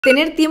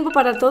Tener tiempo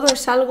para todo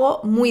es algo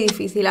muy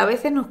difícil. A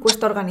veces nos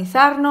cuesta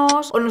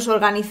organizarnos o nos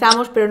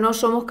organizamos pero no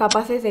somos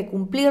capaces de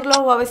cumplirlo,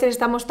 o a veces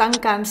estamos tan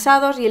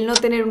cansados y el no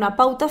tener una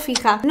pauta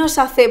fija nos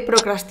hace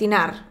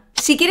procrastinar.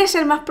 Si quieres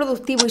ser más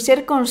productivo y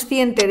ser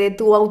consciente de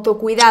tu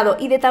autocuidado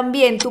y de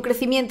también tu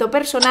crecimiento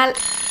personal,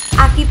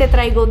 aquí te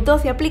traigo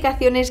 12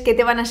 aplicaciones que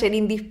te van a ser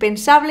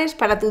indispensables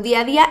para tu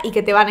día a día y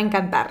que te van a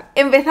encantar.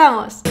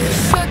 ¡Empezamos!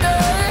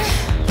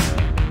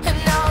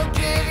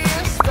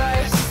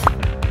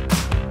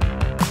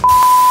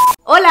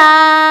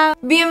 ¡Hola!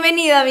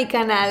 Bienvenida a mi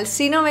canal.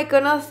 Si no me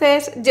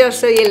conoces, yo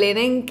soy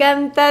Elena,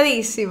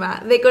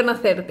 encantadísima de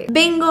conocerte.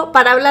 Vengo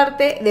para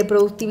hablarte de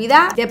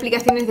productividad, de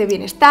aplicaciones de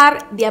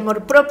bienestar, de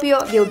amor propio,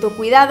 de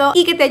autocuidado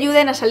y que te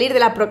ayuden a salir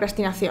de la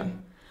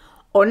procrastinación.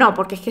 O no,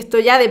 porque es que esto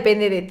ya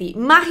depende de ti.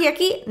 Magia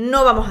aquí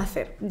no vamos a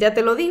hacer, ya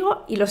te lo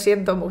digo y lo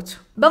siento mucho.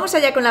 Vamos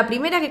allá con la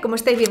primera, que como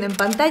estáis viendo en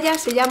pantalla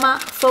se llama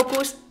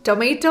Focus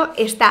Tomato.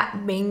 Esta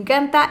me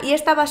encanta y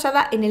está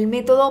basada en el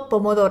método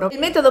Pomodoro. El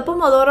método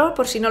Pomodoro,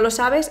 por si no lo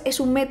sabes, es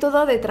un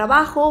método de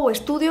trabajo o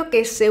estudio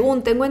que,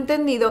 según tengo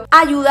entendido,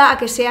 ayuda a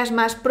que seas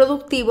más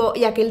productivo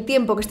y a que el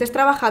tiempo que estés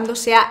trabajando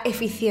sea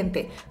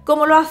eficiente.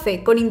 ¿Cómo lo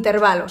hace? Con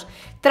intervalos.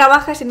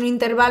 Trabajas en un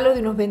intervalo de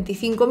unos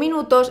 25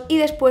 minutos y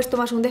después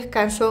tomas un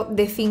descanso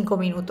de 5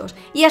 minutos.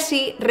 Y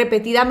así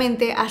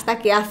repetidamente hasta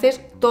que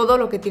haces todo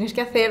lo que tienes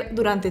que hacer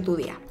durante tu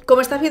día.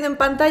 Como estás viendo en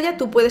pantalla,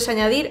 tú puedes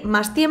añadir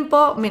más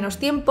tiempo, menos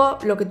tiempo,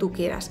 lo que tú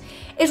quieras.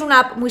 Es una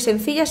app muy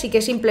sencilla, así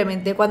que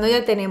simplemente cuando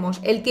ya tenemos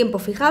el tiempo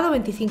fijado,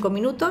 25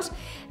 minutos,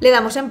 le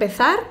damos a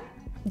empezar.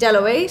 Ya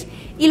lo veis,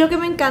 y lo que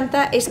me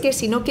encanta es que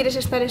si no quieres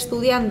estar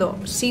estudiando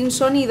sin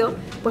sonido,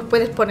 pues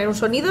puedes poner un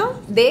sonido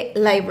de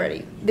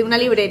library, de una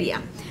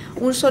librería,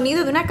 un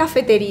sonido de una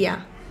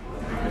cafetería,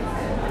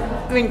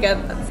 me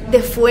encanta,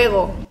 de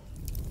fuego,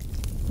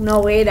 una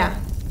hoguera,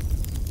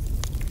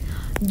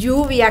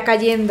 lluvia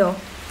cayendo,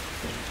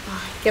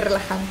 ay, qué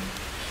relajante.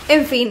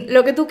 En fin,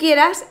 lo que tú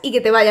quieras y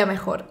que te vaya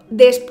mejor.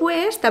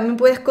 Después también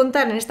puedes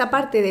contar en esta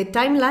parte de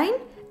timeline,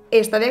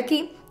 esta de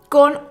aquí,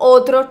 con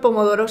otros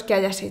pomodoros que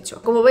hayas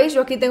hecho. Como veis,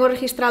 yo aquí tengo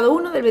registrado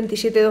uno del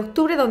 27 de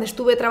octubre donde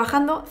estuve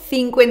trabajando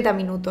 50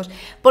 minutos.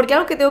 Porque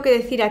algo que tengo que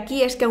decir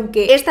aquí es que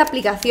aunque esta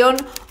aplicación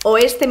o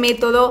este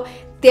método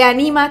te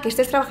anima a que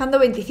estés trabajando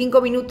 25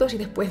 minutos y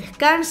después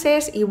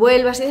descanses y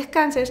vuelvas y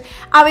descanses,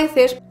 a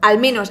veces, al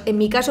menos en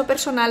mi caso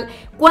personal,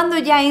 cuando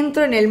ya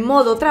entro en el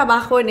modo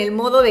trabajo, en el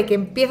modo de que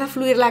empieza a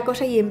fluir la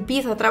cosa y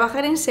empiezo a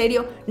trabajar en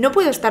serio, no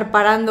puedo estar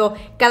parando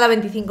cada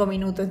 25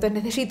 minutos,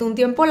 entonces necesito un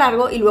tiempo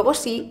largo y luego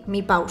sí,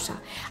 mi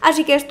pausa.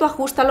 Así que esto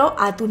ajústalo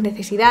a tus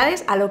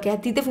necesidades, a lo que a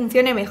ti te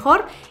funcione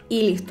mejor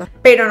y listo.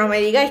 Pero no me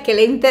digáis que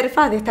la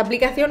interfaz de esta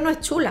aplicación no es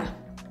chula.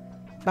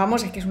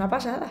 Vamos, es que es una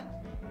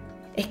pasada.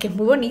 Es que es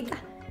muy bonita.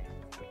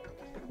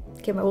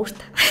 Que me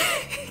gusta,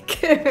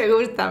 que me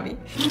gusta a mí.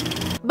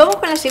 Vamos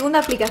con la segunda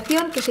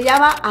aplicación, que se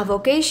llama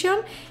Avocation.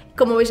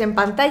 Como veis en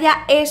pantalla,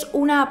 es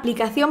una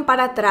aplicación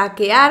para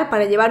traquear,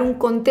 para llevar un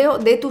conteo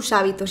de tus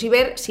hábitos y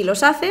ver si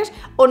los haces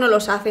o no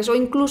los haces, o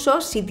incluso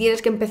si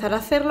tienes que empezar a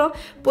hacerlo,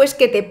 pues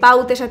que te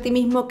pautes a ti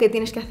mismo qué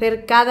tienes que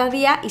hacer cada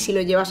día y si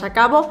lo llevas a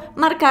cabo,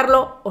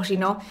 marcarlo, o si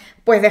no,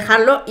 pues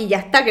dejarlo y ya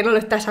está, que no lo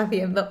estás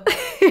haciendo.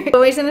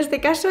 Como veis en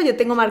este caso, yo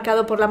tengo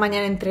marcado por la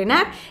mañana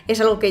entrenar,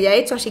 es algo que ya he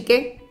hecho, así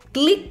que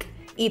clic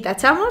y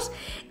tachamos.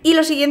 Y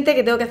lo siguiente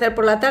que tengo que hacer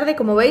por la tarde,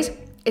 como veis,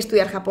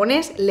 estudiar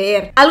japonés,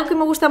 leer. Algo que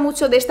me gusta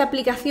mucho de esta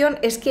aplicación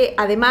es que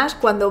además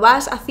cuando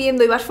vas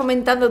haciendo y vas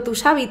fomentando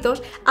tus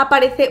hábitos,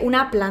 aparece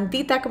una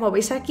plantita, como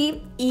veis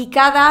aquí, y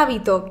cada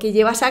hábito que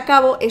llevas a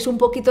cabo es un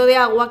poquito de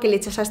agua que le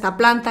echas a esta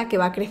planta que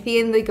va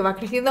creciendo y que va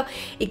creciendo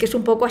y que es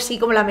un poco así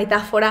como la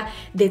metáfora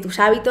de tus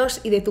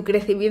hábitos y de tu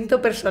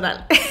crecimiento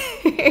personal.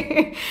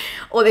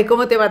 O de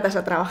cómo te matas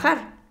a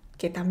trabajar.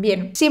 Que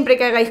también, siempre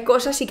que hagáis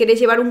cosas, si queréis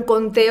llevar un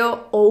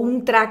conteo o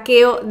un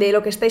traqueo de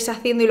lo que estáis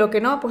haciendo y lo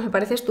que no, pues me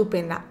parece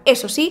estupenda.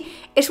 Eso sí,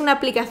 es una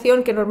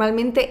aplicación que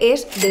normalmente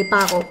es de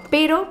pago,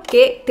 pero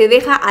que te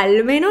deja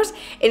al menos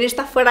en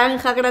esta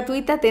franja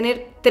gratuita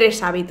tener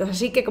 3 hábitos.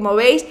 Así que como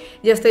veis,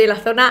 yo estoy en la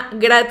zona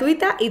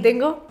gratuita y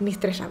tengo mis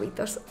 3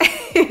 hábitos.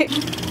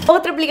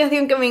 Otra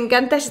aplicación que me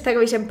encanta es esta que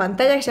veis en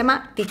pantalla, que se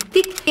llama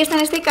TicTic. Y esta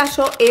en este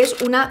caso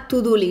es una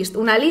to-do list,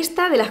 una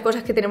lista de las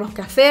cosas que tenemos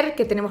que hacer,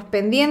 que tenemos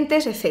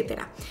pendientes, etc.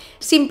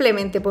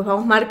 Simplemente pues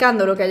vamos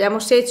marcando lo que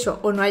hayamos hecho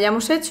o no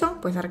hayamos hecho,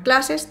 pues dar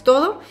clases,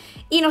 todo,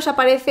 y nos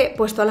aparece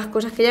pues todas las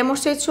cosas que ya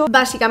hemos hecho.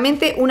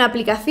 Básicamente una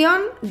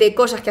aplicación de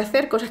cosas que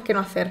hacer, cosas que no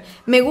hacer.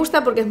 Me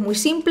gusta porque es muy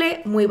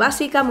simple, muy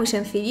básica, muy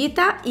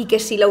sencillita y que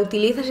si la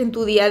utilizas en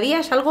tu día a día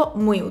es algo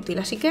muy útil,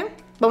 así que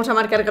vamos a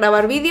marcar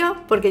grabar vídeo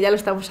porque ya lo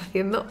estamos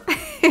haciendo.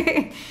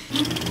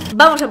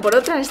 Vamos a por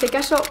otra, en este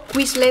caso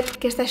Quizlet,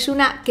 que esta es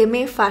una que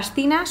me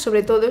fascina,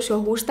 sobre todo si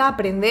os gusta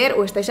aprender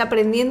o estáis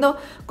aprendiendo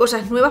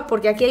cosas nuevas,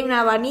 porque aquí hay un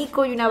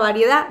abanico y una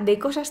variedad de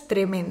cosas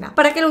tremenda.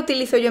 ¿Para qué lo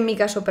utilizo yo en mi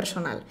caso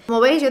personal? Como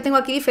veis, yo tengo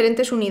aquí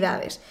diferentes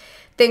unidades.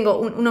 Tengo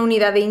una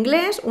unidad de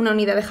inglés, una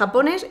unidad de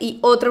japonés y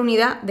otra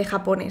unidad de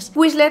japonés.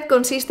 Quizlet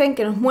consiste en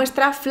que nos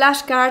muestra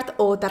flashcards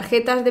o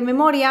tarjetas de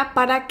memoria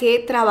para que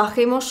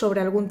trabajemos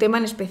sobre algún tema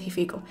en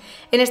específico.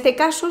 En este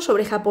caso,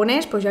 sobre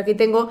japonés, pues yo aquí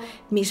tengo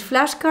mis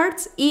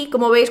flashcards y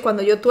como veis,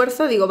 cuando yo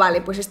tuerzo digo,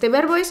 vale, pues este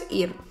verbo es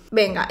ir.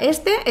 Venga,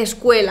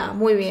 escuela,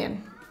 muy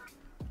bien.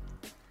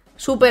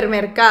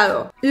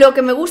 Supermercado. Lo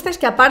que me gusta es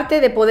que aparte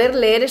de poder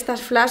leer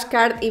estas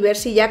flashcards y ver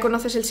si ya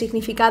conoces el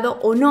significado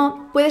o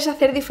no, puedes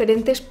hacer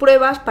diferentes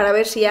pruebas para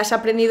ver si has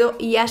aprendido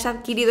y has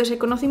adquirido ese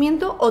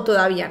conocimiento o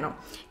todavía no.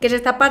 Que es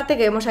esta parte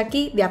que vemos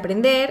aquí de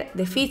aprender,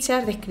 de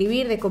fichas, de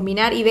escribir, de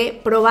combinar y de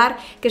probar,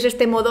 que es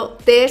este modo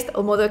test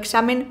o modo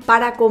examen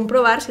para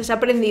comprobar si has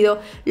aprendido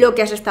lo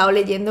que has estado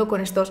leyendo con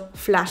estos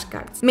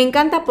flashcards. Me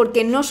encanta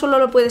porque no solo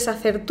lo puedes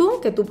hacer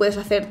tú, que tú puedes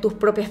hacer tus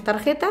propias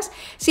tarjetas,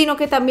 sino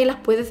que también las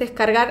puedes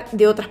descargar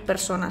de otras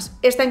personas.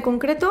 Esta en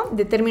concreto,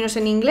 de términos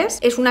en inglés,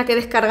 es una que he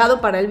descargado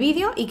para el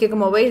vídeo y que,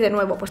 como veis, de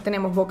nuevo, pues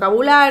tenemos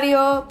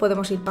vocabulario,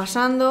 podemos ir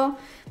pasando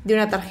de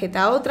una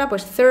tarjeta a otra,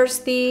 pues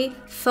thirsty,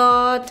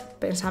 thought,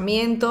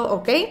 pensamiento,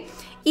 ok.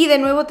 Y de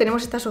nuevo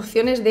tenemos estas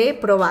opciones de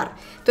probar.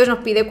 Entonces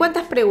nos pide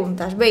 ¿cuántas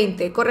preguntas?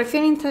 20.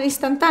 ¿Corrección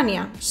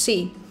instantánea?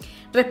 Sí.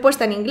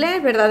 Respuesta en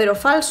inglés, verdadero o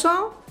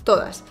falso,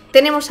 todas.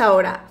 Tenemos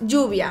ahora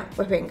lluvia,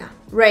 pues venga,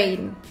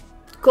 rain.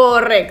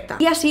 Correcta.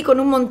 Y así con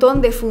un montón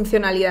de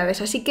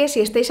funcionalidades. Así que si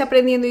estáis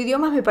aprendiendo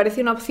idiomas me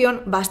parece una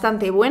opción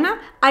bastante buena.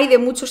 Hay de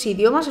muchos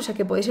idiomas, o sea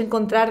que podéis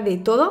encontrar de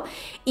todo.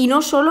 Y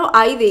no solo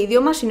hay de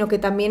idiomas, sino que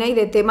también hay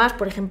de temas,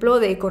 por ejemplo,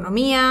 de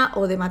economía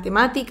o de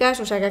matemáticas.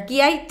 O sea que aquí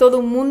hay todo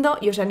un mundo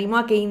y os animo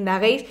a que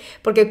indaguéis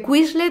porque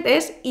Quizlet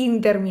es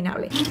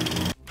interminable.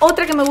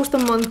 Otra que me gusta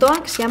un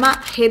montón, que se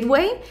llama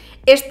Headway.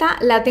 Esta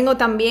la tengo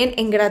también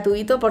en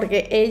gratuito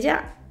porque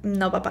ella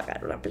no va a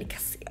pagar una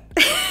aplicación.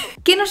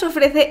 ¿Qué nos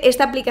ofrece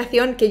esta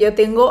aplicación que yo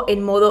tengo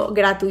en modo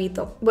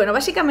gratuito? Bueno,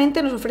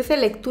 básicamente nos ofrece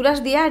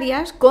lecturas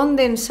diarias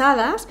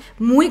condensadas,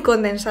 muy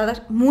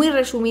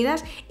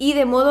resumidas y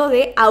de modo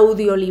de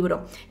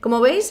audiolibro. Como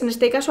veis, en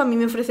este caso a mí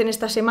me ofrecen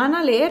esta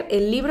semana leer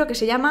el libro que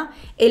se llama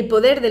El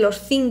poder de los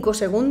 5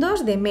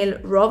 segundos de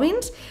Mel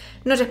Robbins.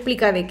 Nos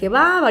explica de qué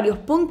va, varios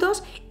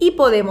puntos y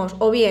podemos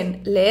o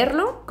bien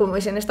leerlo, como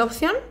veis en esta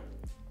opción,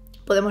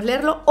 podemos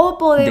leerlo o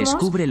podemos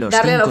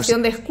darle a la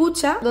opción de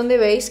escucha, donde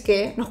veis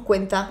que nos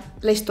cuenta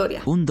la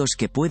historia. Segundos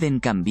que pueden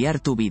cambiar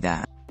tu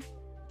vida.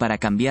 Para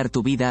cambiar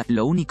tu vida,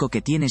 lo único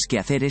que tienes que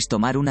hacer es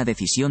tomar una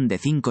decisión de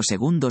 5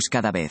 segundos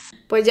cada vez.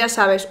 Pues ya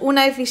sabes,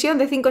 una decisión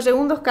de 5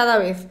 segundos cada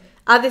vez.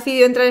 ¿Has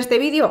decidido entrar en este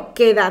vídeo?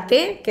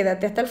 Quédate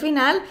hasta el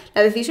final.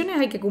 Las decisiones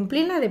hay que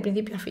cumplirlas de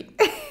principio a fin.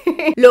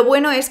 Lo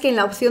bueno es que en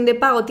la opción de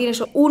pago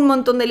tienes un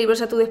montón de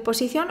libros a tu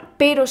disposición,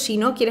 pero si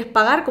no quieres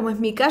pagar, como es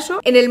mi caso,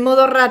 en el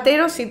modo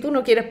ratero, si tú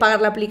no quieres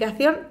pagar la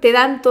aplicación, te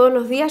dan todos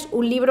los días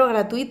un libro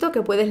gratuito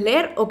que puedes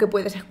leer o que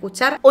puedes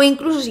escuchar, o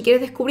incluso si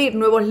quieres descubrir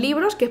nuevos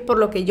libros, que es por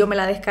lo que yo me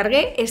la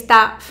descargué,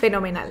 está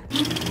fenomenal.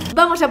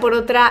 Vamos a por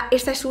otra.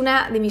 Esta es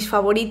una de mis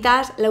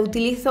favoritas, la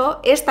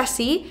utilizo, esta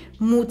sí,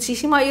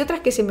 muchísimo. Hay otras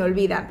que se me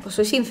olvidan, os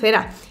soy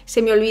sincera,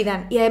 se me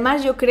olvidan. Y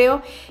además yo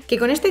creo que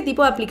con este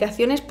tipo de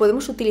aplicaciones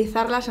podemos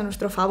utilizarlas a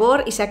nuestro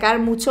favor y sacar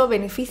mucho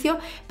beneficio,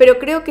 pero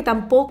creo que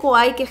tampoco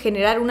hay que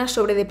generar una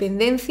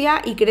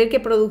sobredependencia y creer que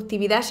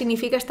productividad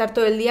significa estar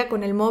todo el día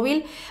con el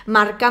móvil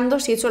marcando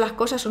si he hecho las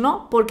cosas o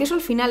no, porque eso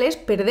al final es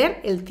perder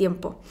el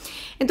tiempo.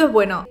 Entonces,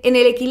 bueno, en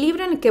el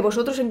equilibrio en el que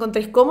vosotros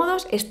encontréis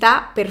cómodos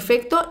está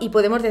perfecto y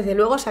podemos desde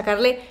luego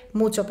sacarle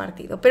mucho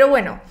partido. Pero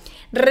bueno,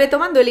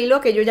 retomando el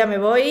hilo, que yo ya me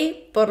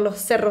voy por los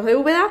cerros de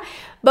Úbeda,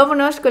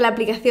 vámonos con la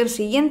aplicación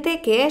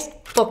siguiente, que es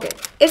Pocket.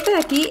 Esta de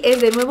aquí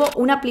es de nuevo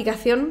una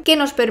aplicación que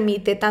nos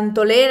permite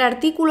tanto leer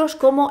artículos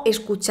como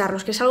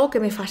escucharlos, que es algo que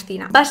me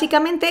fascina.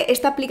 Básicamente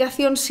esta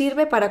aplicación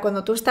sirve para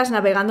cuando tú estás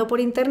navegando por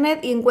internet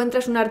y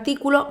encuentras un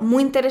artículo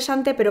muy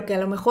interesante pero que a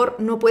lo mejor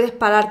no puedes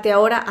pararte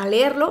ahora a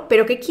leerlo,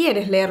 pero que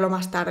quieres leerlo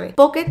más tarde.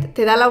 Pocket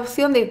te da la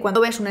opción de que cuando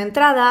veas una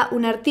entrada,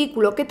 un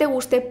artículo que te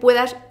guste,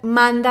 puedas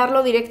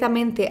mandarlo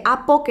directamente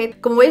a Pocket.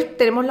 Como veis,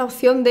 tenemos la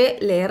opción de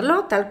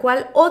leerlo tal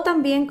cual, o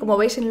también, como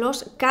veis en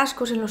los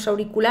cascos, en los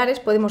auriculares,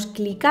 podemos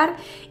clicar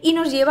y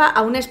nos lleva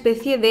a una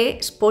especie de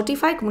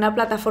Spotify, como una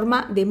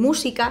plataforma de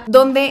música,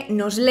 donde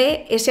nos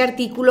lee ese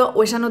artículo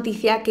o esa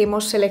noticia que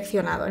hemos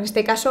seleccionado. En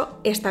este caso,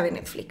 esta de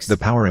Netflix. The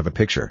Power of a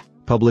Picture,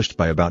 published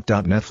by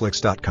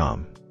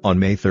about.netflix.com on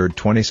May 3rd,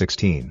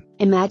 2016.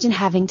 Imagine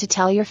having to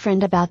tell your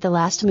friend about the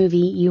last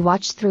movie you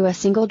watched through a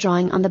single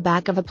drawing on the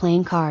back of a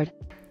playing card.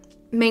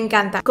 Me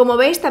encanta. Como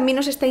veis, también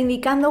nos está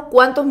indicando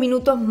cuántos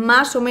minutos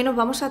más o menos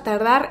vamos a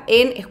tardar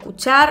en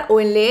escuchar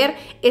o en leer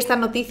esta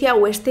noticia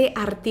o este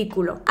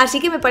artículo. Así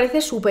que me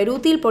parece súper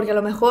útil porque a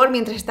lo mejor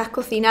mientras estás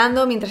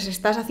cocinando, mientras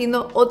estás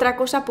haciendo otra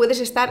cosa,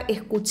 puedes estar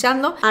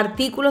escuchando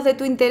artículos de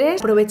tu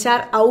interés,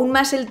 aprovechar aún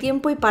más el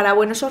tiempo y para,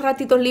 bueno, esos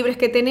ratitos libres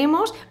que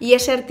tenemos y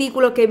ese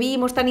artículo que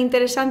vimos tan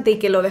interesante y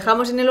que lo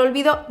dejamos en el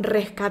olvido,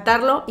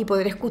 rescatarlo y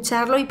poder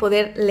escucharlo y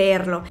poder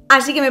leerlo.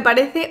 Así que me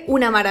parece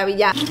una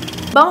maravilla.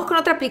 Vamos con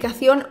otra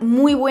aplicación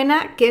muy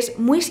buena que es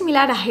muy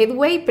similar a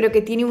Headway, pero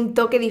que tiene un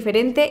toque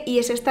diferente, y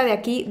es esta de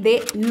aquí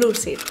de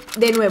Lucid.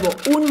 De nuevo,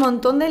 un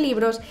montón de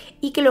libros,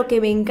 y que lo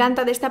que me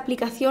encanta de esta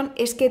aplicación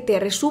es que te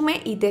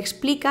resume y te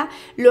explica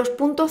los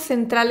puntos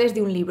centrales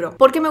de un libro.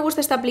 ¿Por qué me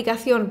gusta esta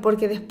aplicación?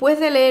 Porque después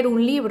de leer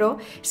un libro,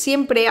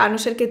 siempre, a no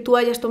ser que tú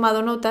hayas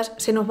tomado notas,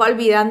 se nos va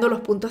olvidando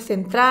los puntos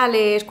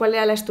centrales, cuál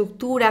era la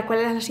estructura,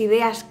 cuáles eran las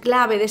ideas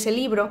clave de ese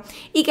libro,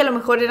 y que a lo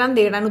mejor eran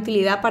de gran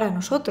utilidad para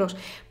nosotros.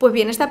 Pues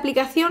bien, esta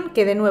aplicación,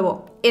 que de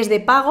nuevo es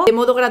de pago, de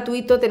modo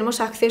gratuito tenemos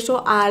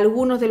acceso a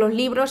algunos de los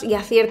libros y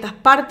a ciertas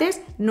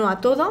partes, no a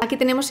todo. Aquí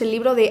tenemos el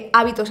libro de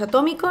Hábitos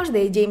Atómicos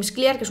de James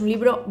Clear, que es un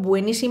libro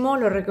buenísimo,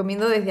 lo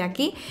recomiendo desde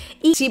aquí.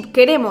 Y si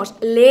queremos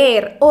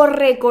leer o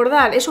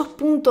recordar esos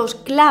puntos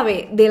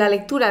clave de la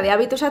lectura de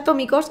Hábitos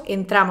Atómicos,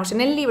 entramos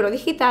en el libro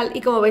digital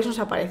y como veis nos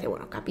aparece,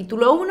 bueno,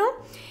 capítulo 1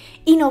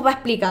 y nos va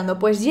explicando,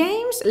 pues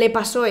James le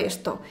pasó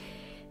esto.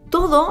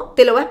 Todo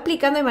te lo va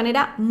explicando de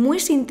manera muy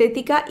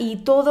sintética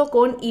y todo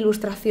con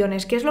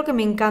ilustraciones, que es lo que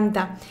me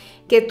encanta,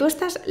 que tú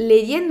estás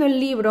leyendo el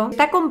libro,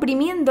 está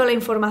comprimiendo la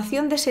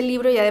información de ese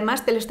libro y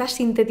además te lo estás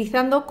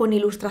sintetizando con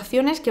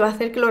ilustraciones que va a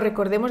hacer que lo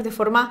recordemos de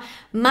forma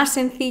más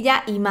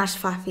sencilla y más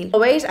fácil.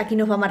 Como veis, aquí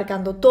nos va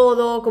marcando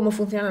todo, cómo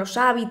funcionan los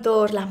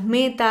hábitos, las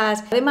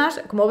metas.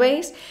 Además, como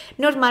veis,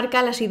 nos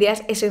marca las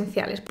ideas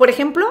esenciales. Por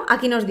ejemplo,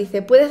 aquí nos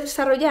dice, puedes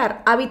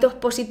desarrollar hábitos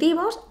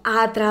positivos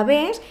a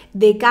través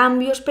de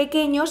cambios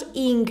pequeños e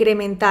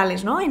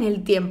incrementales, ¿no?, en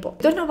el tiempo.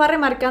 Entonces nos va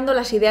remarcando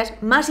las ideas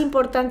más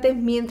importantes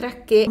mientras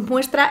que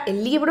muestra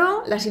el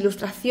libro, las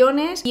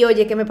ilustraciones, y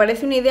oye, que me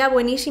parece una idea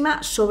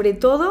buenísima, sobre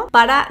todo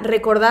para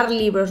recordar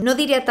libros. No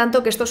diría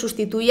tanto que esto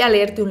sustituya a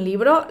leerte un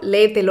libro,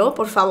 léetelo,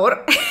 por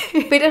favor,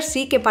 pero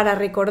sí que para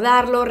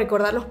recordarlo,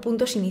 recordar los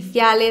puntos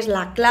iniciales,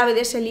 la clave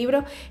de ese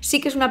libro,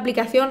 sí que es una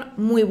aplicación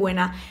muy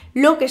buena.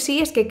 Lo que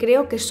sí es que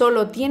creo que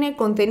solo tiene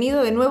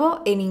contenido de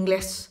nuevo en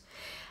inglés.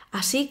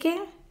 Así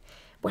que,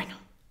 bueno,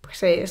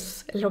 pues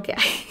es lo que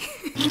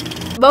hay.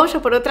 Vamos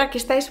a por otra, que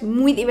esta es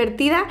muy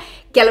divertida,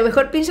 que a lo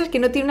mejor piensas que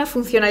no tiene una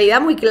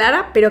funcionalidad muy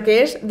clara, pero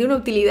que es de una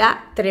utilidad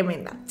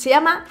tremenda. Se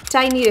llama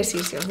Tiny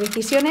Decisions,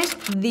 decisiones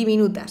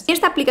diminutas. Y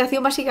esta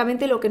aplicación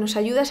básicamente lo que nos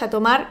ayuda es a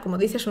tomar, como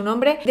dice su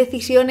nombre,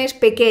 decisiones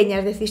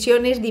pequeñas,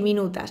 decisiones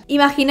diminutas.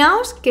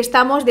 Imaginaos que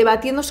estamos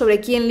debatiendo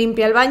sobre quién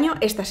limpia el baño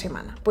esta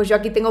semana. Pues yo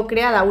aquí tengo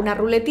creada una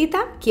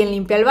ruletita, quién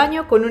limpia el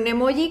baño, con un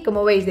emoji,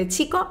 como veis, de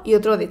chico y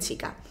otro de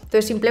chica.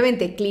 Entonces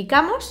simplemente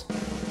clicamos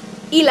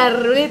y la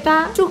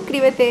ruleta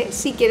suscríbete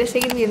si quieres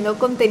seguir viendo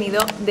contenido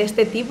de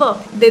este tipo.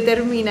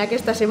 Determina que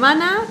esta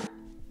semana,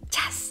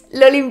 ¡chas!,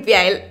 lo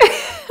limpia él.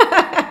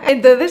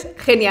 Entonces,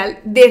 genial,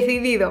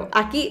 decidido.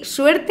 Aquí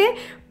suerte,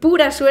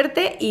 pura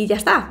suerte y ya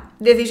está,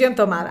 decisión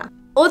tomada.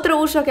 Otro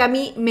uso que a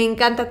mí me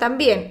encanta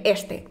también,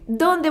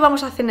 ¿dónde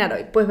vamos a cenar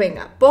hoy? Pues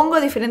venga,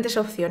 pongo diferentes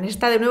opciones.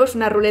 Esta de nuevo es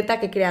una ruleta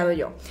que he creado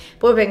yo.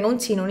 Pues venga, un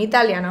chino, un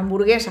italiano,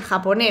 hamburguesa,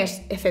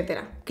 japonés,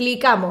 etc.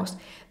 Clicamos,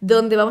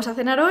 ¿dónde vamos a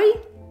cenar hoy?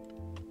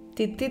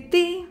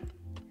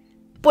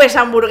 Pues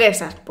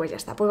hamburguesas, pues ya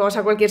está, pues vamos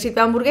a cualquier sitio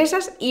de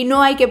hamburguesas y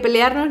no hay que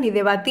pelearnos ni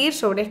debatir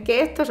sobre es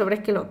que esto, sobre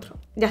es que el otro.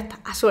 Ya está,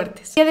 a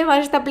suertes. Y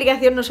además esta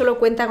aplicación no solo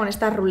cuenta con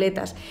estas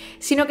ruletas,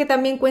 sino que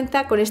también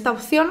cuenta con esta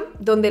opción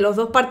donde los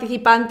dos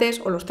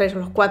participantes, o los tres, o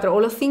los cuatro, o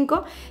los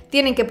cinco,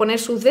 tienen que poner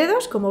sus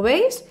dedos, como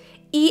veis,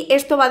 y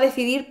esto va a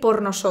decidir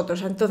por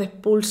nosotros. Entonces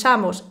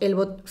pulsamos el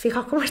botón,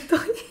 fijaos cómo estoy,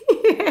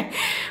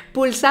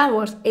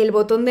 pulsamos el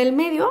botón del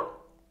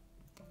medio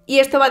y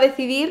esto va a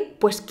decidir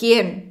pues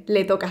quién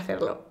le toca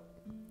hacerlo.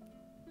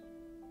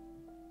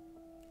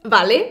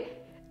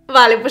 ¿Vale?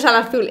 Vale, pues al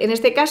azul. En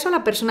este caso,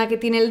 la persona que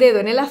tiene el dedo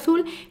en el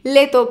azul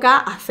le toca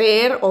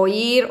hacer,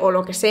 oír o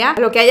lo que sea,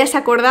 lo que hayas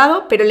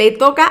acordado, pero le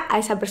toca a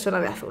esa persona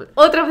de azul.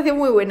 Otra opción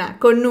muy buena,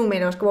 con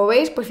números. Como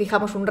veis, pues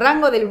fijamos un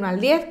rango del 1 al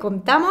 10,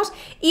 contamos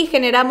y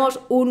generamos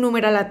un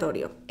número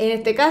aleatorio. En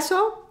este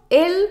caso,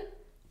 el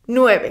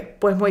 9.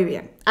 Pues muy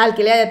bien, al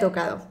que le haya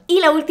tocado. Y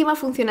la última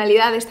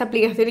funcionalidad de esta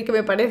aplicación, y que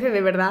me parece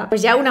de verdad,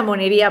 pues ya una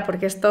monería,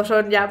 porque estos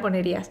son ya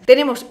monerías.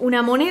 Tenemos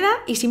una moneda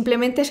y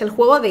simplemente es el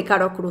juego de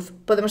cara o cruz.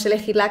 Podemos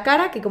elegir la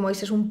cara, que como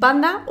veis es un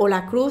panda, o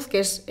la cruz, que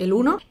es el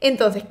 1.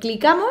 Entonces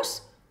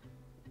clicamos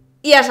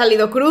y ha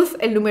salido cruz,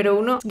 el número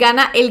 1.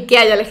 Gana el que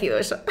haya elegido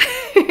eso.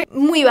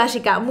 Muy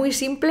básica, muy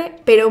simple,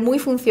 pero muy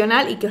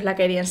funcional y que os la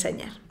quería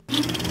enseñar.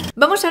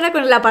 Vamos ahora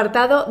con el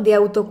apartado de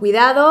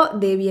autocuidado,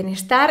 de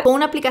bienestar, con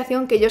una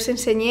aplicación que yo os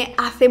enseñé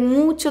hace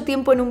mucho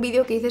tiempo en un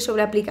vídeo que hice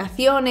sobre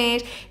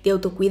aplicaciones de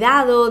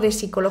autocuidado, de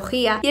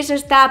psicología, y es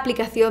esta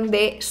aplicación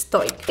de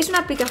Stoic. Es una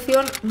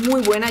aplicación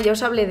muy buena, ya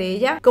os hablé de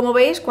ella. Como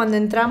veis, cuando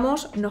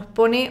entramos nos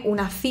pone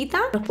una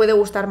cita, nos puede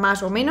gustar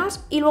más o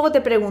menos, y luego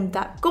te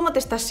pregunta, ¿cómo te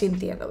estás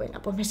sintiendo?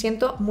 Venga, pues me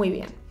siento muy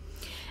bien.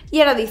 Y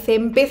ahora dice,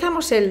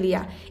 empezamos el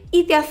día,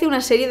 y te hace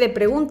una serie de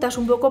preguntas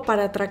un poco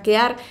para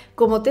traquear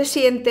cómo te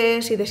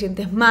sientes, si te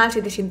sientes mal,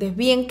 si te sientes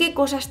bien, qué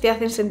cosas te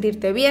hacen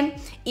sentirte bien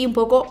y un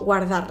poco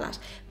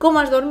guardarlas. ¿Cómo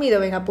has dormido?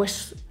 Venga,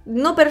 pues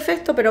no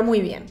perfecto, pero muy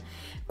bien.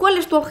 ¿Cuál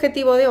es tu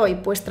objetivo de hoy?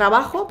 Pues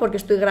trabajo, porque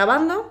estoy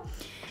grabando,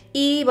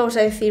 y vamos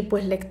a decir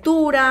pues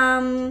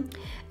lectura,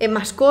 en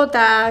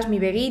mascotas, mi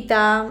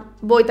veguita,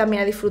 voy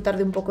también a disfrutar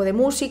de un poco de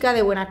música,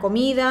 de buena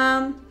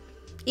comida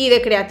y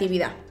de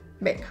creatividad.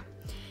 Venga.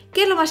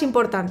 ¿Qué es lo más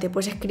importante?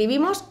 Pues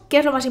escribimos qué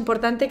es lo más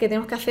importante que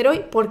tenemos que hacer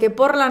hoy, porque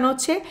por la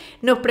noche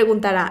nos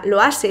preguntará, ¿lo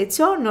has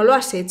hecho? ¿No lo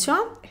has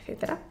hecho?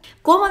 Etcétera.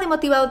 ¿Cómo de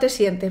motivado te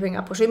sientes?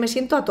 Venga, pues hoy me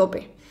siento a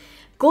tope.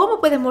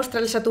 ¿Cómo puedes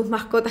mostrarles a tus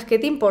mascotas qué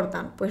te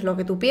importan? Pues lo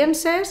que tú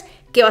pienses,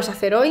 qué vas a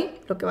hacer hoy,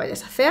 lo que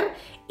vayas a hacer,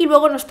 y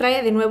luego nos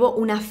trae de nuevo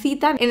una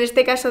cita, en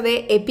este caso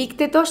de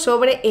Epícteto,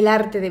 sobre el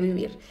arte de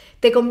vivir.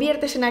 Te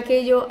conviertes en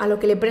aquello a lo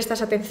que le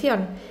prestas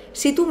atención.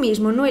 Si tú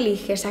mismo no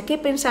eliges a qué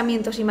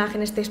pensamientos e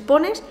imágenes te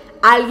expones,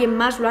 alguien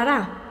más lo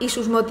hará y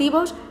sus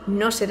motivos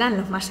no serán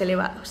los más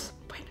elevados.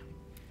 Bueno,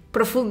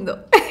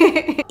 profundo.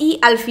 Y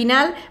al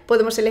final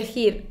podemos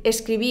elegir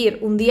escribir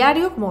un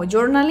diario como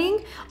journaling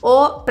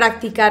o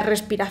practicar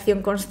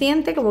respiración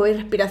consciente, como veis,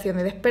 respiración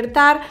de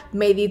despertar,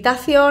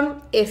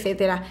 meditación,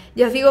 etc.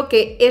 Ya os digo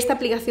que esta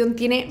aplicación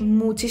tiene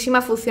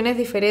muchísimas funciones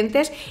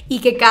diferentes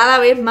y que cada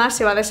vez más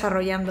se va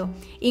desarrollando.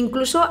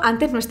 Incluso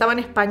antes no estaba en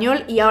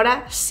español y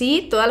ahora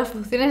sí, todas las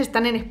funciones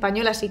están en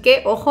español, así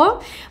que ojo,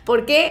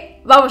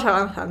 porque vamos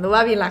avanzando,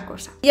 va bien la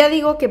cosa. Ya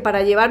digo que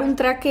para llevar un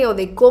traqueo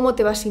de cómo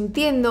te vas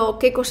sintiendo,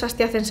 qué cosas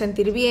te hacen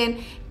sentir bien,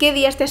 qué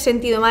días te has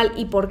sentido mal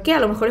y por qué, a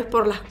lo mejor es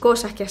por las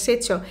cosas que has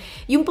hecho,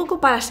 y un poco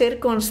para ser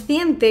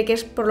consciente, que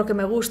es por lo que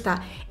me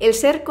gusta, el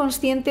ser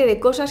consciente de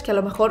cosas que a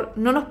lo mejor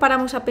no nos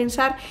paramos a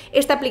pensar,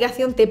 esta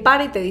aplicación te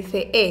para y te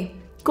dice,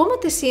 ¿cómo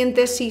te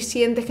sientes si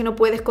sientes que no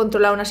puedes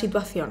controlar una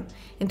situación?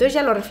 Entonces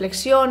ya lo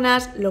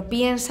reflexionas, lo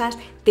piensas,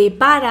 te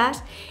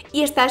paras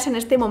y estás en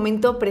este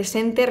momento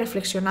presente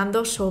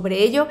reflexionando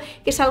sobre ello,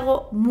 que es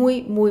algo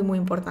muy, muy, muy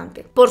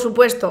importante. Por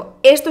supuesto,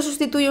 ¿esto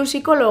sustituye a un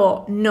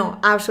psicólogo? No,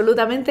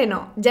 absolutamente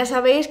no. Ya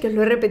sabéis que os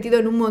lo he repetido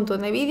en un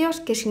montón de vídeos,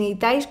 que si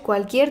necesitáis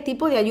cualquier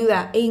tipo de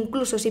ayuda e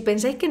incluso si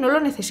pensáis que no lo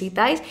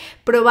necesitáis,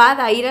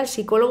 probad a ir al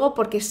psicólogo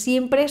porque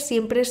siempre,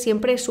 siempre,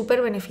 siempre es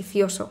súper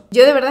beneficioso.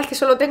 Yo de verdad es que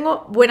solo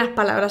tengo buenas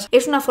palabras.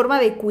 Es una forma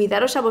de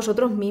cuidaros a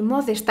vosotros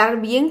mismos, de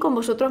estar bien con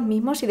vosotros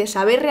mismos y de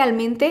saber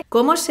realmente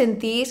cómo os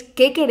sentís,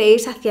 qué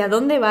queréis, hacia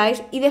dónde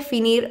vais y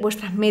definir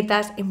vuestras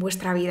metas en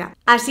vuestra vida.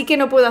 Así que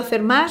no puedo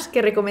hacer más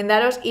que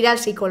recomendaros ir al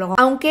psicólogo.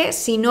 Aunque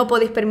si no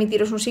podéis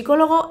permitiros un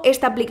psicólogo,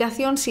 esta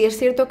aplicación sí es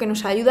cierto que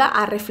nos ayuda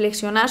a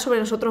reflexionar sobre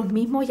nosotros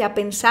mismos y a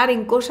pensar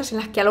en cosas en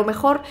las que a lo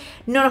mejor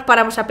no nos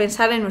paramos a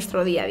pensar en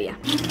nuestro día a día.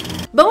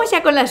 Vamos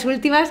ya con las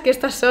últimas, que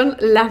estas son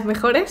las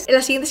mejores.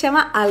 La siguiente se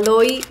llama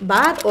Aloe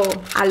Bad o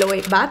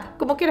Aloe Bad,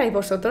 como queráis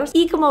vosotros.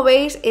 Y como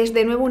veis es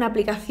de nuevo una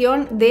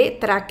aplicación de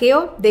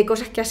traqueo de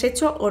cosas que has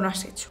hecho o no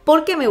has hecho.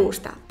 ¿Por qué me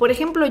gusta? Por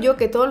ejemplo, yo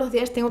que todos los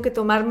días tengo que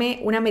tomarme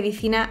una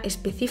medicina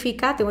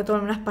específica, tengo que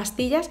tomarme unas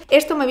pastillas.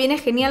 Esto me viene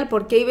genial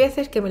porque hay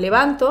veces que me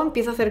levanto,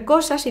 empiezo a hacer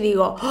cosas y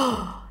digo,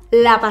 ¡oh!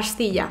 La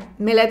pastilla,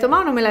 ¿me la he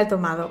tomado o no me la he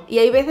tomado? Y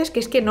hay veces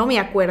que es que no me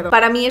acuerdo.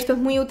 Para mí esto es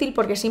muy útil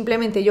porque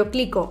simplemente yo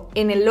clico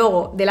en el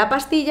logo de la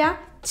pastilla,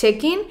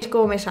 check-in, es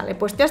como me sale,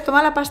 pues te has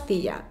tomado la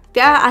pastilla,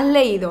 has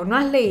leído, no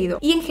has leído.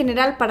 Y en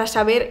general para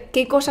saber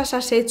qué cosas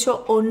has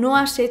hecho o no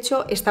has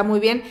hecho está muy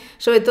bien,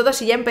 sobre todo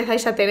si ya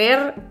empezáis a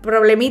tener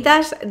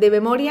problemitas de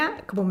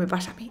memoria, como me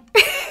pasa a mí.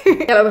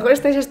 A lo mejor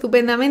estáis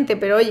estupendamente,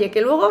 pero oye, que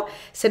luego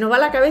se nos va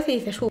la cabeza y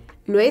dices,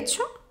 ¿lo he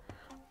hecho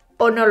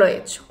o no lo he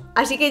hecho?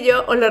 Así que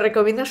yo os lo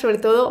recomiendo sobre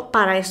todo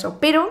para eso.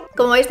 Pero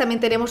como veis también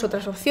tenemos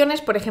otras opciones.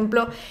 Por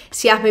ejemplo,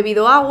 si has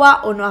bebido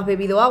agua o no has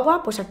bebido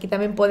agua, pues aquí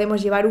también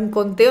podemos llevar un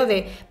conteo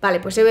de, vale,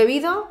 pues he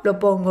bebido, lo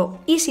pongo.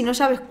 Y si no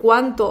sabes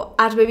cuánto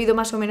has bebido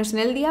más o menos en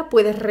el día,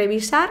 puedes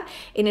revisar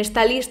en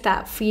esta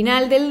lista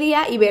final del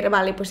día y ver,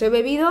 vale, pues he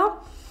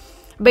bebido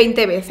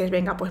 20 veces,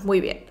 venga, pues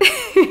muy bien.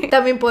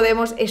 También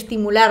podemos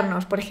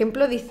estimularnos, por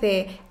ejemplo,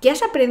 dice, ¿qué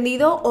has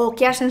aprendido o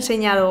qué has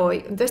enseñado hoy?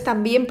 Entonces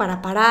también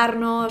para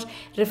pararnos,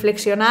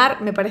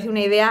 reflexionar, me parece una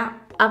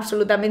idea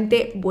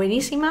absolutamente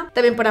buenísima.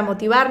 También para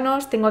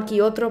motivarnos, tengo aquí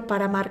otro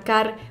para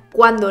marcar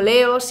cuándo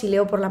leo, si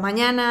leo por la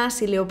mañana,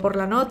 si leo por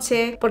la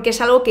noche, porque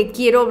es algo que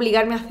quiero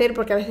obligarme a hacer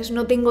porque a veces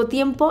no tengo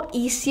tiempo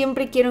y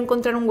siempre quiero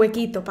encontrar un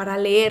huequito para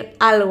leer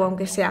algo,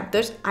 aunque sea.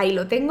 Entonces ahí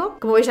lo tengo.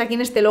 Como veis aquí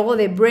en este logo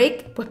de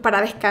break, pues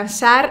para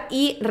descansar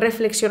y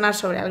reflexionar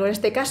sobre algo. En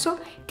este caso,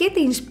 ¿qué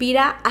te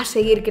inspira a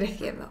seguir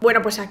creciendo?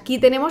 Bueno, pues aquí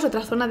tenemos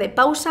otra zona de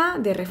pausa,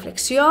 de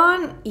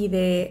reflexión y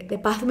de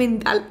paz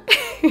mental.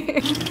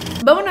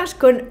 Vámonos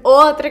con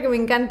otra que me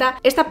encanta.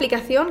 Esta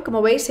aplicación,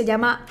 como veis, se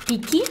llama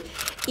Piki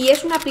y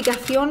es una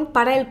aplicación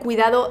para el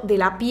cuidado de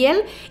la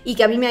piel y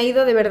que a mí me ha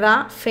ido de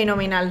verdad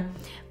fenomenal.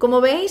 Como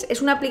veis,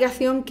 es una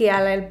aplicación que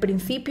al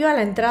principio, a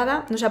la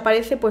entrada, nos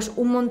aparece pues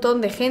un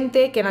montón de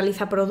gente que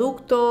analiza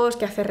productos,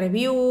 que hace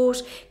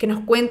reviews, que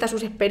nos cuenta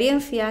sus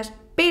experiencias.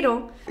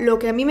 Pero lo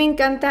que a mí me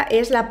encanta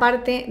es la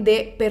parte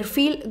de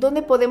perfil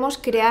donde podemos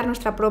crear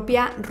nuestra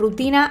propia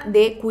rutina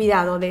de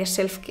cuidado, de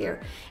self-care.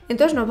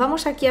 Entonces nos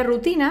vamos aquí a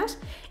rutinas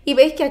y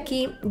veis que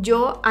aquí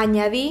yo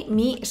añadí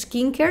mi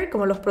skincare,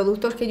 como los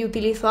productos que yo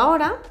utilizo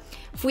ahora,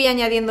 fui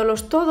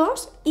añadiéndolos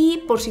todos y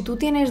por si tú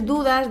tienes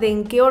dudas de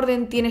en qué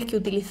orden tienes que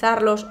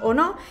utilizarlos o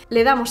no,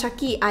 le damos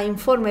aquí a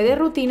informe de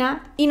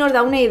rutina y nos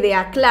da una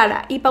idea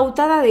clara y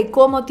pautada de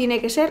cómo tiene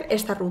que ser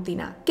esta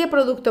rutina. ¿Qué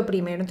producto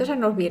primero? Entonces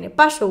nos viene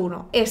paso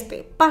 1,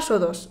 este, paso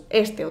 2,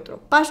 este otro,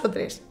 paso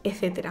 3,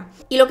 etc.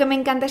 Y lo que me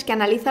encanta es que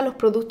analiza los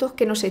productos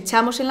que nos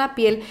echamos en la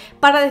piel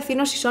para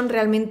decirnos si son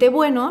realmente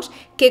buenos,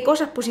 qué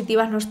cosas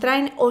positivas nos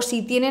traen o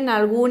si tienen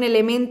algún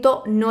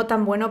elemento no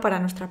tan bueno para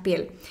nuestra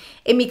piel.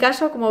 En mi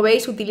caso, como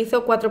veis,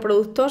 utilizo 4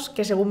 productos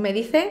que según me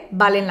dice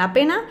valen la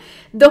pena,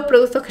 2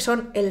 productos que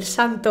son el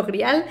santo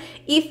grial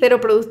y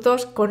 0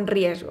 productos con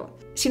riesgo.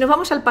 Si nos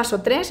vamos al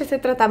paso 3, este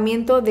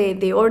tratamiento de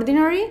The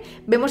Ordinary,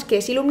 vemos que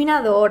es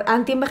iluminador,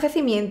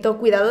 anti-envejecimiento,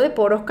 cuidado de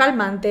poros,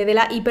 calmante, de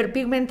la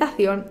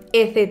hiperpigmentación,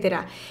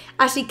 etc.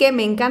 Así que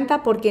me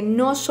encanta porque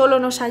no solo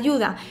nos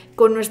ayuda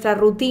con nuestra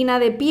rutina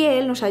de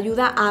piel, nos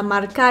ayuda a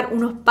marcar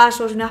unos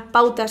pasos, unas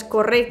pautas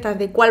correctas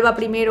de cuál va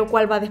primero,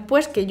 cuál va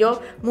después, que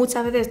yo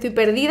muchas veces estoy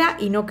perdida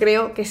y no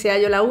creo que sea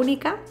yo la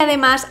única.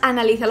 Además,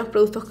 analiza los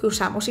productos que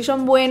usamos, si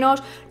son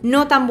buenos,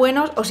 no tan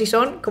buenos o si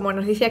son, como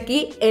nos dice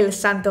aquí, el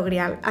santo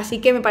grial. Así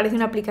que me parece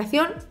una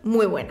aplicación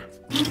muy buena.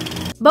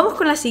 Vamos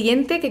con la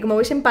siguiente, que como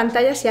veis en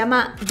pantalla se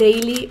llama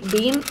Daily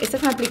Bean. Esta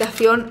es una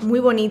aplicación muy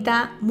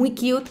bonita, muy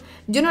cute.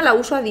 Yo no la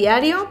uso a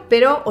diario,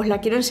 pero os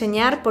la quiero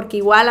enseñar porque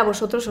igual a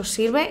vosotros os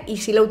sirve y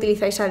si la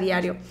utilizáis a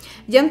diario.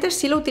 Yo antes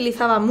sí lo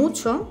utilizaba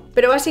mucho,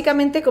 pero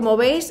básicamente, como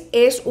veis,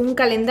 es un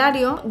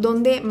calendario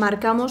donde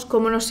marcamos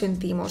cómo nos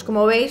sentimos.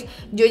 Como veis,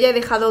 yo ya he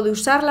dejado de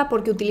usarla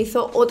porque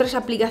utilizo otras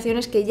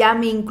aplicaciones que ya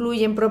me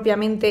incluyen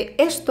propiamente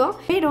esto,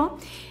 pero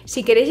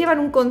si queréis llevar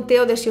un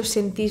conteo de si os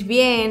sentís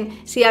bien,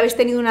 si habéis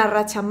tenido una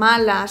racha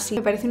mala,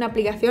 me parece una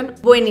aplicación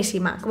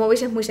buenísima. Como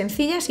veis es muy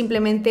sencilla,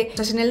 simplemente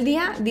estás en el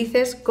día,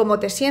 dices cómo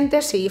te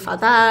sientes, si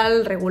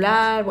fatal,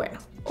 regular, bueno,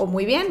 o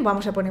muy bien,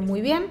 vamos a poner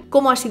muy bien.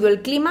 ¿Cómo ha sido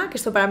el clima? Que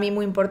esto para mí es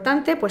muy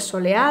importante, pues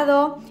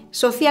soleado.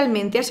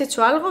 Socialmente, ¿has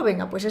hecho algo?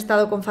 Venga, pues he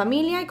estado con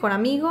familia y con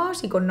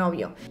amigos y con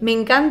novio. Me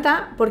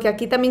encanta porque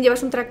aquí también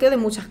llevas un traqueo de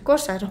muchas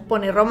cosas. Nos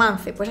pone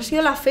romance, pues ha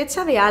sido la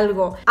fecha de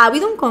algo. ¿Ha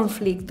habido un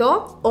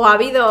conflicto o ha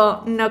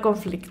habido no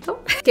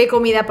conflicto? ¿Qué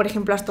comida, por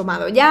ejemplo, has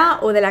tomado ya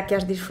o de la que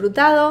has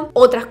disfrutado?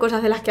 Otras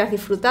cosas de las que has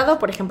disfrutado,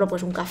 por ejemplo,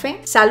 pues un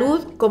café.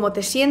 Salud, cómo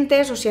te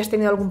sientes o si has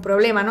tenido algún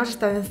problema, ¿no? Si has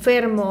estado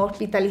enfermo,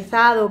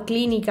 hospitalizado,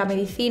 clínica,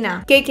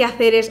 medicina. ¿Qué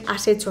quehaceres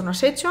has hecho o no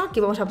has hecho?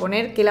 Aquí vamos a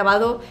poner que he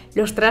lavado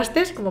los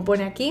trastes, como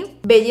pone aquí.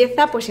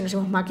 Belleza, pues si nos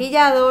hemos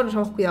maquillado, nos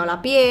hemos cuidado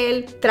la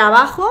piel.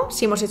 Trabajo,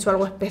 si hemos hecho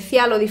algo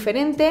especial o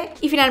diferente.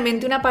 Y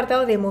finalmente un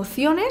apartado de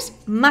emociones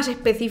más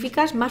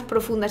específicas, más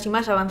profundas y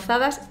más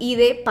avanzadas y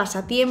de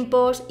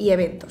pasatiempos y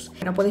eventos.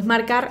 Bueno, podéis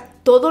marcar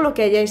todo lo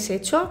que hayáis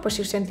hecho, pues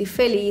si os sentís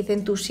feliz,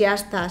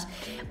 entusiastas.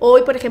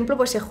 Hoy, por ejemplo,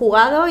 pues he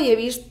jugado y he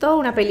visto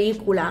una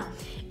película.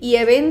 Y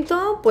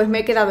evento, pues me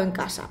he quedado en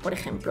casa, por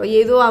ejemplo, y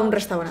he ido a un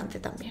restaurante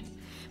también.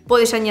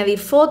 Podéis añadir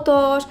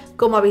fotos,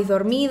 cómo habéis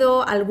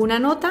dormido, alguna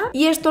nota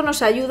y esto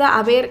nos ayuda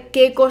a ver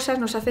qué cosas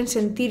nos hacen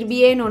sentir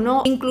bien o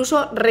no,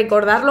 incluso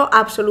recordarlo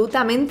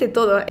absolutamente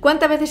todo.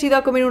 ¿Cuántas veces he ido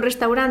a comer en un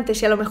restaurante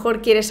si a lo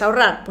mejor quieres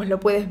ahorrar? Pues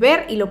lo puedes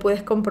ver y lo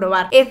puedes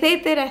comprobar,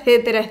 etcétera,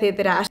 etcétera,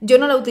 etcétera. Yo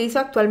no la utilizo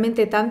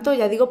actualmente tanto,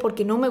 ya digo,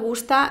 porque no me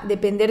gusta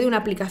depender de una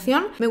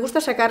aplicación, me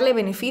gusta sacarle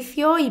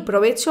beneficio y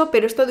provecho,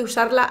 pero esto de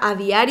usarla a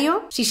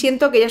diario, si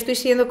siento que ya estoy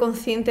siendo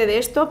consciente de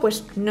esto,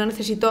 pues no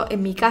necesito,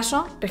 en mi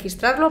caso,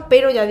 registrarlo,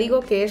 pero ya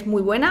digo que es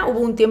muy buena, hubo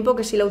un tiempo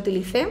que sí la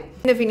utilicé,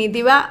 en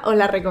definitiva os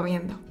la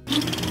recomiendo.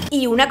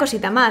 Y una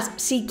cosita más,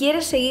 si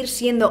quieres seguir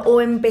siendo o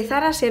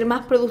empezar a ser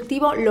más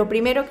productivo, lo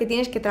primero que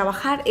tienes que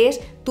trabajar es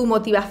tu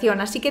motivación,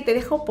 así que te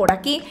dejo por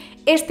aquí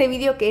este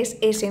vídeo que es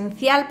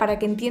esencial para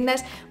que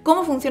entiendas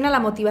cómo funciona la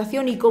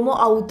motivación y cómo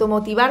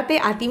automotivarte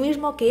a ti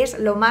mismo, que es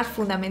lo más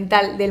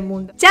fundamental del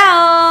mundo.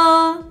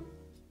 ¡Chao!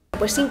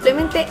 Pues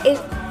simplemente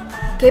es...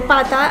 ¡Qué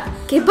pata!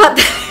 ¡Qué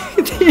pata!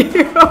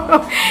 Tío,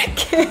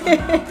 ¿qué?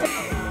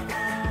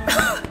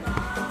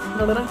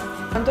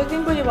 ¿Cuánto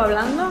tiempo llevo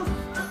hablando?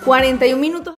 41 minutos.